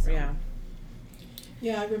for me. So.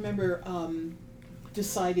 Yeah, I remember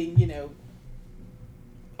deciding, you know,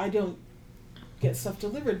 I don't get stuff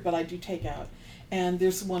delivered, but I do takeout. And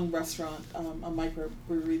there's one restaurant, a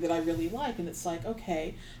microbrewery that I really like, and it's like,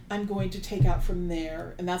 okay, I'm going to take out from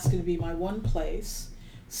there, and that's going to be my one place,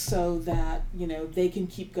 so that, you know, they can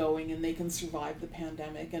keep going and they can survive the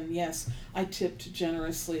pandemic. And yes, I tipped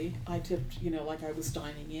generously. I tipped, you know, like I was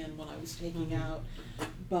dining in when I was taking out.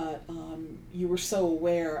 But you were so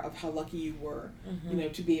aware of how lucky you were, you know,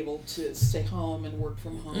 to be able to stay home and work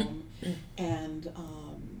from home. And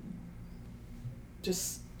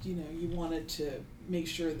just, you know, you wanted to make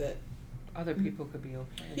sure that other people could be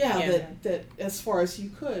okay. Yeah. That as far as you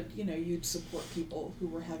could, you know, you'd support people who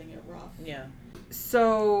were having it rough. Yeah.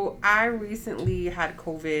 So I recently had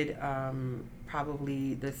COVID,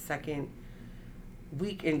 probably the second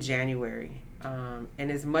week in January.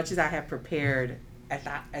 And as much as I had prepared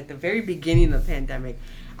at the very beginning of the pandemic,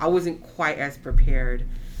 I wasn't quite as prepared.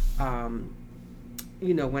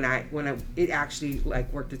 You know, when it actually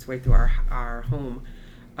like worked its way through our home.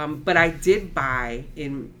 But I did buy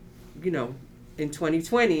in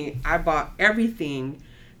 2020, I bought everything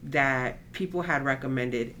that people had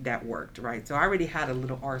recommended that worked, right? So I already had a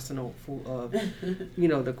little arsenal full of, you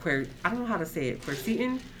know, I don't know how to say it,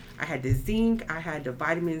 quercetin. I had the zinc, I had the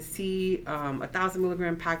vitamin C, 1,000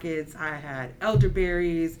 milligram packets, I had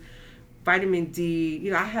elderberries, vitamin D,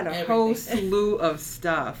 you know, I had a whole slew of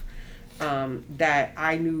stuff that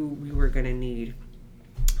I knew we were going to need.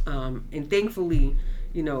 And thankfully,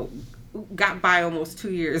 you know, got by almost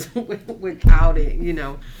 2 years without it, you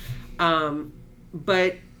know.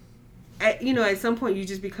 But, at some point you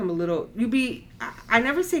just become I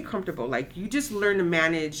never say comfortable. Like, you just learn to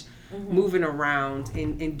manage moving around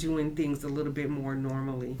and doing things a little bit more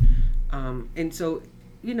normally. And so,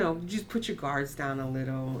 just put your guards down a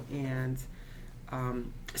little. And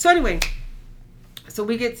so anyway, so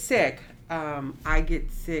we get sick. I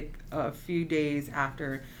get sick a few days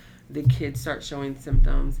after the kids start showing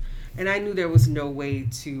symptoms. And I knew there was no way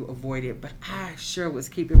to avoid it, but I sure was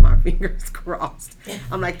keeping my fingers crossed.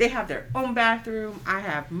 I'm like, they have their own bathroom. I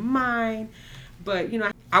have mine. But,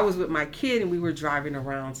 I was with my kid and we were driving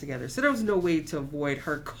around together. So there was no way to avoid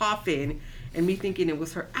her coughing and me thinking it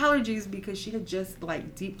was her allergies because she had just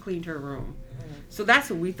deep cleaned her room. So that's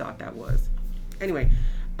what we thought that was. Anyway,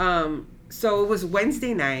 so it was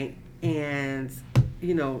Wednesday night and,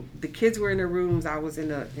 the kids were in their rooms. I was in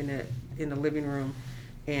the living room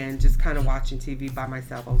and just kind of watching TV by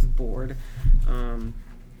myself. I was bored.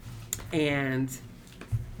 And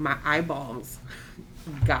my eyeballs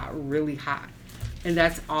got really hot. And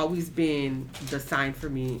that's always been the sign for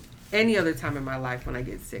me any other time in my life when I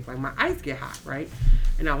get sick. My eyes get hot, right?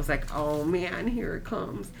 And I was like, oh man, here it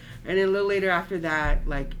comes. And then a little later after that,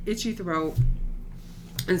 itchy throat.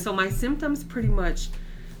 And so my symptoms pretty much,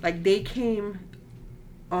 they came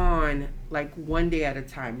on one day at a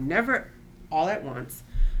time. Never all at once.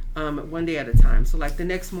 One day at a time. So the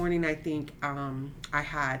next morning, I think I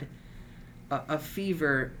had a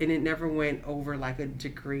fever, and it never went over 1.5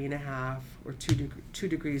 degrees or 2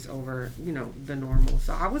 degrees over, the normal.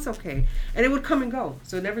 So I was okay. And it would come and go.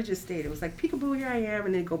 So it never just stayed. It was peekaboo, here I am,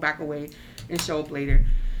 and then go back away and show up later.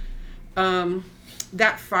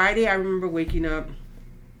 That Friday, I remember waking up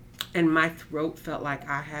and my throat felt like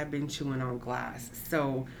I had been chewing on glass.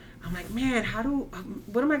 So I'm like, man,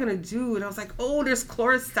 what am I going to do? And I was like, oh, there's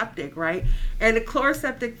Chloraseptic, right? And the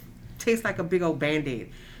Chloraseptic tastes like a big old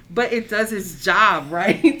Band-Aid. But it does its job,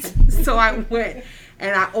 right? So I went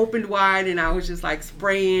and I opened wide and I was just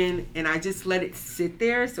spraying and I just let it sit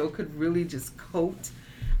there so it could really just coat.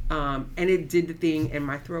 And it did the thing and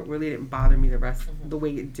my throat really didn't bother me the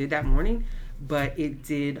way it did that morning. But it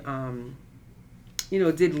did,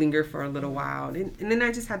 it did linger for a little while. And then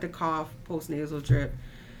I just had to cough, post-nasal drip.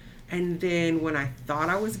 And then when I thought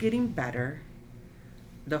I was getting better,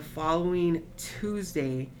 the following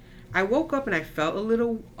Tuesday, I woke up and I felt a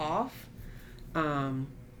little off.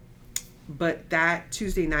 But that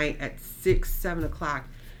Tuesday night at 7 o'clock,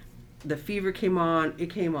 the fever came on. It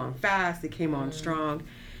came on fast. It came on strong.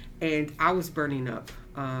 And I was burning up.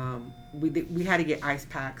 We had to get ice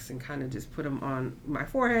packs and kind of just put them on my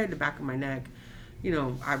forehead, the back of my neck.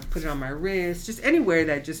 I put it on my wrist, just anywhere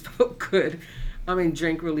that just felt good.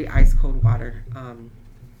 Drank really ice cold water.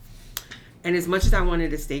 And as much as I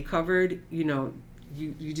wanted to stay covered, you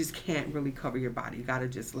just can't really cover your body. You got to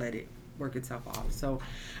just let it work itself off. So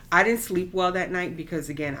I didn't sleep well that night because,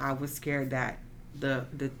 again, I was scared that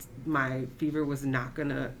my fever was not going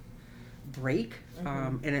to break.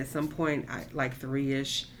 And at some point,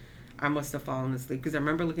 3-ish, I must have fallen asleep because I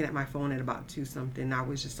remember looking at my phone at about 2-something. I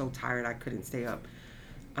was just so tired I couldn't stay up.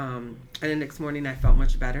 And the next morning, I felt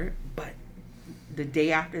much better. But the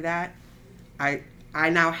day after that, I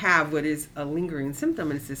now have what is a lingering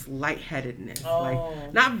symptom, and it's this lightheadedness.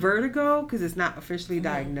 Not vertigo, because it's not officially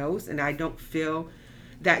diagnosed, and I don't feel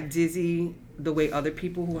that dizzy the way other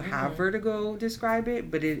people who have vertigo describe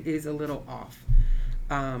it, but it is a little off.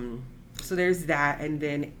 So there's that, and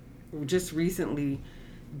then just recently,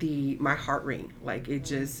 my heart rate,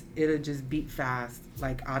 it'll just beat fast,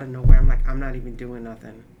 out of nowhere. I'm like, I'm not even doing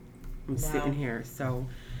nothing. I'm sitting here. So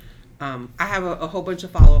I have a whole bunch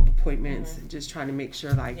of follow-up appointments, just trying to make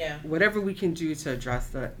sure, whatever we can do to address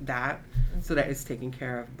that so that it's taken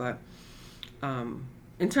care of. But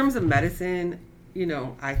in terms of medicine,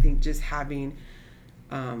 I think just having,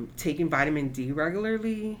 taking vitamin D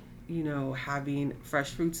regularly, having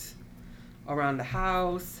fresh fruits around the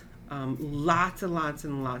house, lots and lots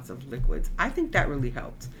and lots of liquids. I think that really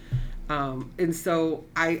helped. And so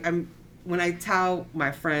when I tell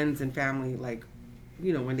my friends and family,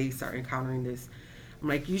 when they start encountering this, I'm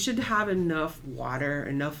like, you should have enough water,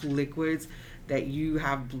 enough liquids that you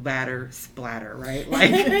have bladder splatter, right?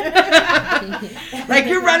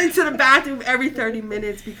 You're running to the bathroom every 30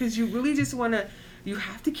 minutes because you really just you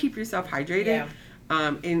have to keep yourself hydrated.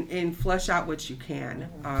 And flush out what you can.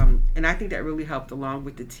 And I think that really helped along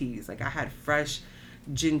with the teas. I had fresh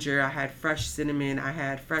ginger, I had fresh cinnamon, I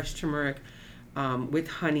had fresh turmeric with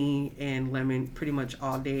honey and lemon pretty much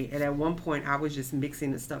all day. And at one point, I was just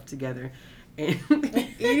mixing the stuff together and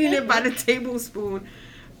eating it by the tablespoon.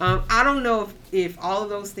 I don't know if all of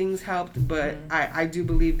those things helped, but I do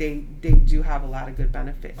believe they do have a lot of good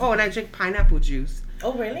benefit. Oh, and I drink pineapple juice.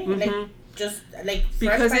 Oh, really? Just fresh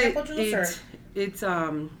because pineapple juice?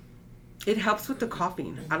 It helps with the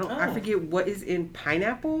coughing. I forget what is in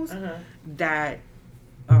pineapples that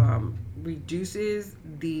reduces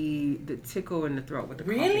the tickle in the throat with the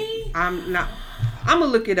coffee. Really? I'm gonna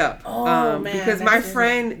look it up. Oh, man, because my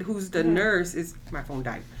friend who's the nurse is my phone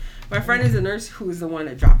died. My friend is a nurse who's the one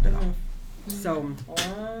that dropped it off. So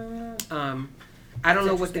I don't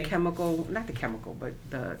know what the chemical, not the chemical, but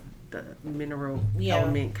the mineral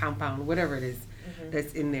element, compound, whatever it is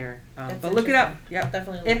that's in there. But look it up. Yeah,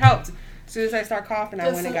 definitely. It helped. As soon as I start coughing, I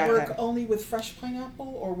went and got that. Does it work only with fresh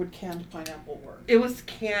pineapple, or would canned pineapple work? It was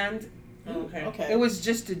canned. Okay. It was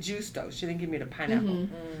just the juice though. She didn't give me the pineapple.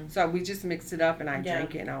 So we just mixed it up and I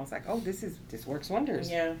drank it and I was like, oh, this works wonders.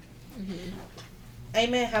 Yeah.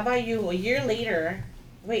 Amen. How about you? A year later.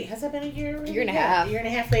 Wait, has that been a year? Already? Year and a half. A year and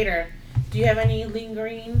a half later. Do you have any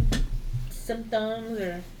lingering symptoms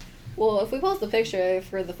or? Well, if we post a picture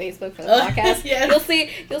for the Facebook for the podcast,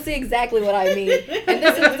 you'll see exactly what I mean. And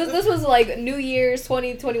this was like New Year's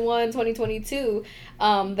 2021, 2022,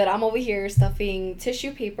 that I'm over here stuffing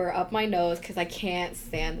tissue paper up my nose because I can't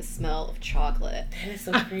stand the smell of chocolate. That is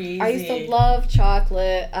so crazy. I used to love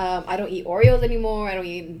chocolate. I don't eat Oreos anymore. I don't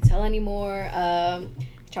eat Nutella anymore.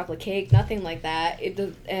 Chocolate cake, nothing like that.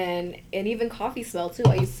 And even coffee smell too.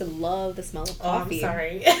 I used to love the smell of coffee. Oh, I'm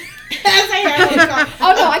sorry.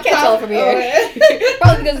 Oh no, I can't tell from here.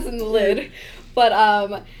 Probably because it's in the lid. But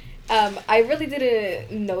I really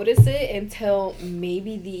didn't notice it until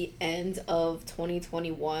maybe the end of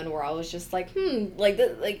 2021, where I was just like, like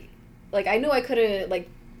I knew I couldn't, like,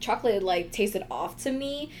 chocolate like tasted off to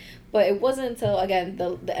me. But it wasn't until, again,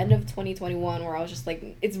 the end of 2021 where I was just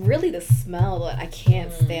like, it's really the smell that I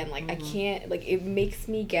can't stand. Like, I can't, like, it makes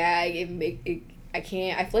me gag.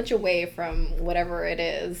 I flinch away from whatever it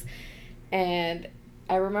is. And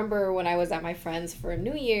I remember when I was at my friend's for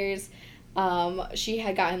New Year's, she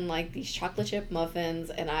had gotten like these chocolate chip muffins,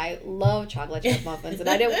 and I love chocolate chip muffins, and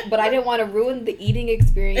I didn't want to ruin the eating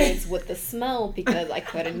experience with the smell because I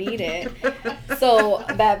couldn't eat it. So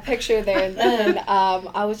that picture there and then,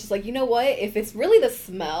 I was just like, you know what? If it's really the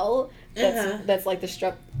smell that's like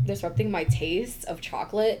disrupting my taste of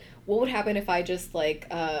chocolate, what would happen if I just like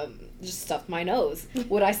just stuffed my nose?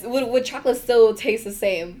 Would chocolate still taste the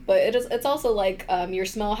same? But it's also like your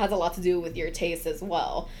smell has a lot to do with your taste as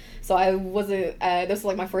well. So I wasn't, this was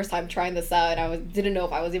like my first time trying this out, and I didn't know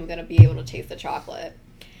if I was even going to be able to taste the chocolate.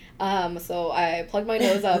 So I plugged my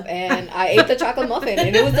nose up and I ate the chocolate muffin,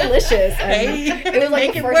 and it was delicious. And it was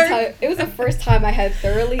like the first time I had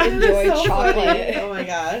thoroughly enjoyed chocolate. Oh my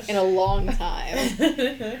gosh. In a long time.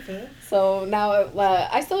 So now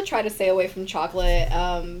I still try to stay away from chocolate.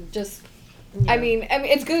 I mean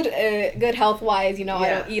it's good health wise, you know. I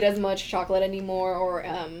don't eat as much chocolate anymore, or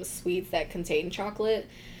sweets that contain chocolate.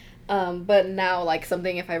 But now, like,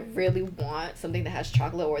 something, if I really want something that has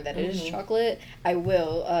chocolate or that is chocolate, I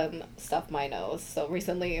will stuff my nose. So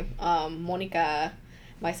recently, Monica,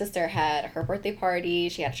 my sister, had her birthday party.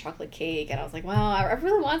 She had a chocolate cake, and I was like, wow, I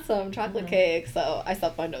really want some chocolate cake. So I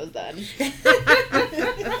stuffed my nose then.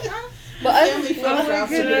 But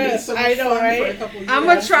I know, right? I'm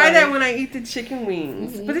gonna try that when I eat the chicken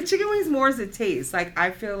wings. But the chicken wings more is the taste. Like,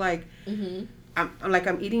 I feel like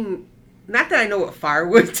I'm eating. Not that I know what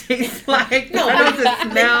firewood tastes like. No, I know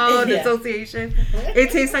the smell, the association.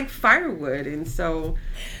 It tastes like firewood, and so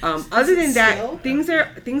other than that, things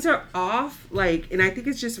are off. Like, and I think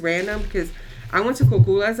it's just random because I went to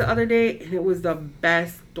Cocula's the other day, and it was the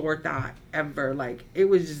best torta ever. Like, it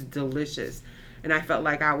was just delicious, and I felt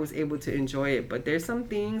like I was able to enjoy it. But there's some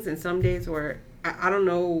things and some days where I don't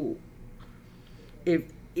know if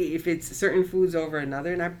it's certain foods over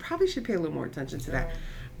another, and I probably should pay a little more attention to that.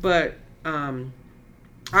 But I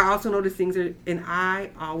also notice things are, and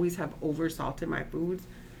I always have over salted my foods.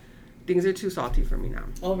 Things are too salty for me now.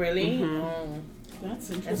 Oh, really? Oh,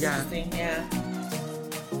 that's interesting. Yeah.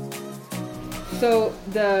 So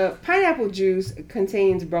the pineapple juice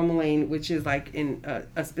contains bromelain, which is like in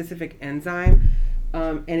a specific enzyme,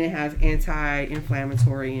 and it has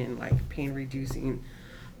anti-inflammatory and like pain-reducing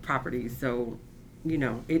properties. So, you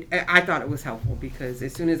know, I thought it was helpful because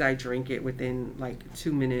as soon as I drink it, within like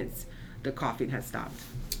 2 minutes, the coughing has stopped.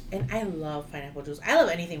 And I love pineapple juice. I love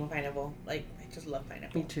anything with pineapple. Like, I just love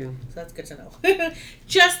pineapple. Me too. So that's good to know.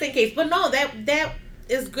 Just in case. But no, that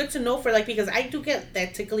is good to know for, like, because I do get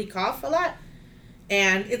that tickly cough a lot.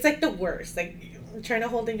 And it's like the worst. Like, trying to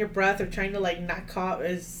hold in your breath or trying to, like, not cough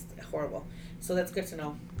is horrible. So that's good to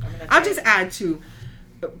know. I'll just add too.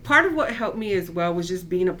 Part of what helped me as well was just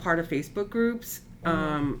being a part of Facebook groups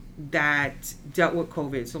that dealt with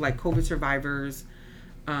COVID. So like COVID survivors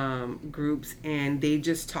groups, and they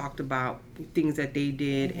just talked about things that they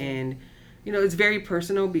did. And, you know, it's very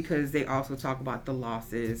personal because they also talk about the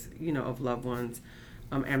losses, you know, of loved ones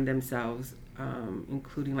and themselves.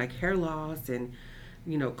 including like hair loss and,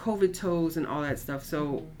 COVID toes and all that stuff.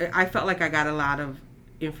 So I felt like I got a lot of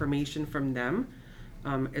information from them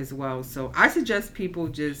as well. So I suggest people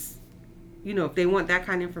just, if they want that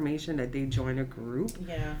kind of information, that they join a group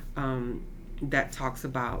that talks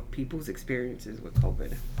about people's experiences with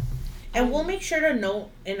COVID. And we'll make sure to note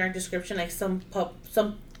in our description like some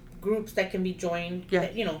groups that can be joined. Yeah.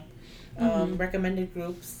 That, recommended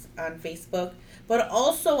groups on Facebook. But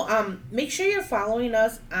also make sure you're following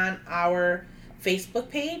us on our Facebook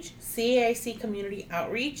page, CAIC Community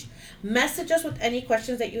Outreach. Message us with any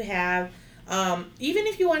questions that you have. Even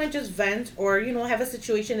if you want to just vent or have a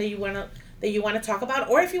situation that you want to talk about,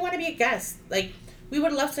 or if you want to be a guest, like we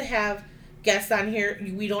would love to have guests on here.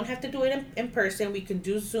 We don't have to do it in person. We can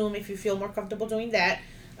do Zoom if you feel more comfortable doing that.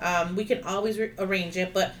 We can always arrange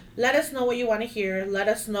it, but let us know what you want to hear. Let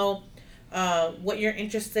us know what you're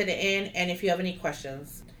interested in, and if you have any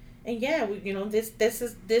questions. And yeah,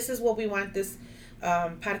 this is what we want this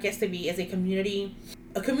podcast to be, is a community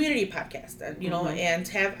podcast, and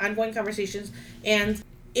have ongoing conversations. And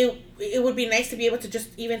it would be nice to be able to just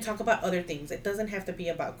even talk about other things. It doesn't have to be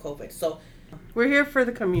about COVID. So we're here for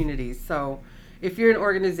the community. So if you're an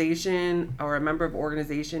organization or a member of an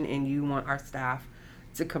organization and you want our staff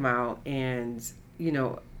to come out and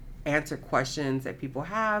answer questions that people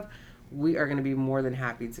have, we are going to be more than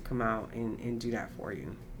happy to come out and do that for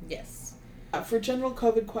you. Yes. For general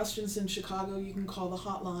COVID questions in Chicago, you can call the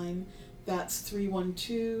hotline. That's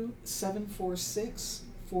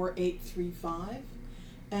 312-746-4835.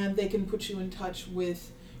 And they can put you in touch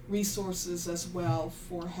with resources as well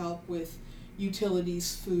for help with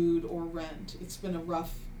utilities, food, or rent. It's been a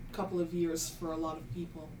rough couple of years for a lot of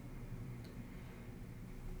people.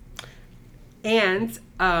 And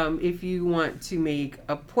if you want to make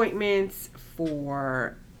appointments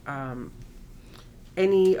for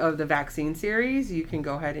any of the vaccine series, you can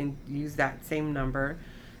go ahead and use that same number,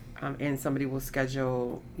 and somebody will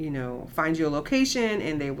schedule, find you a location,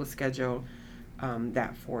 and they will schedule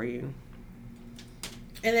that for you.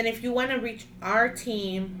 And then if you want to reach our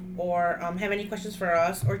team or have any questions for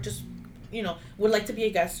us, or just, would like to be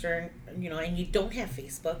a guest, or, and you don't have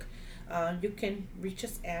Facebook, you can reach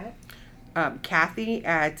us at Kathy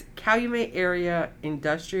at Calumet Area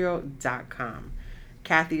Industrial.com.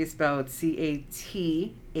 Kathy is spelled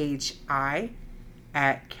CATHI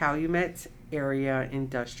at Calumet Area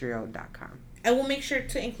Industrial.com. I will make sure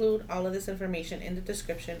to include all of this information in the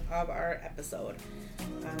description of our episode.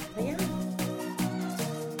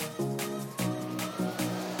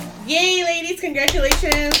 Yay, ladies!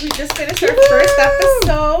 Congratulations! We just finished our first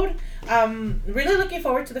episode. Really looking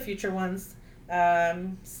forward to the future ones.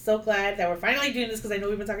 So glad that we're finally doing this, because I know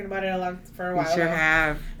we've been talking about it for a while. We sure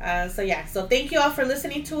have. So thank you all for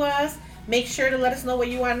listening to us. Make sure to let us know what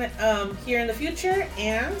you want to hear in the future,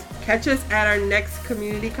 and catch us at our next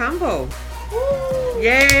community convo. Woo!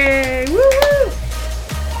 Yay! Woo!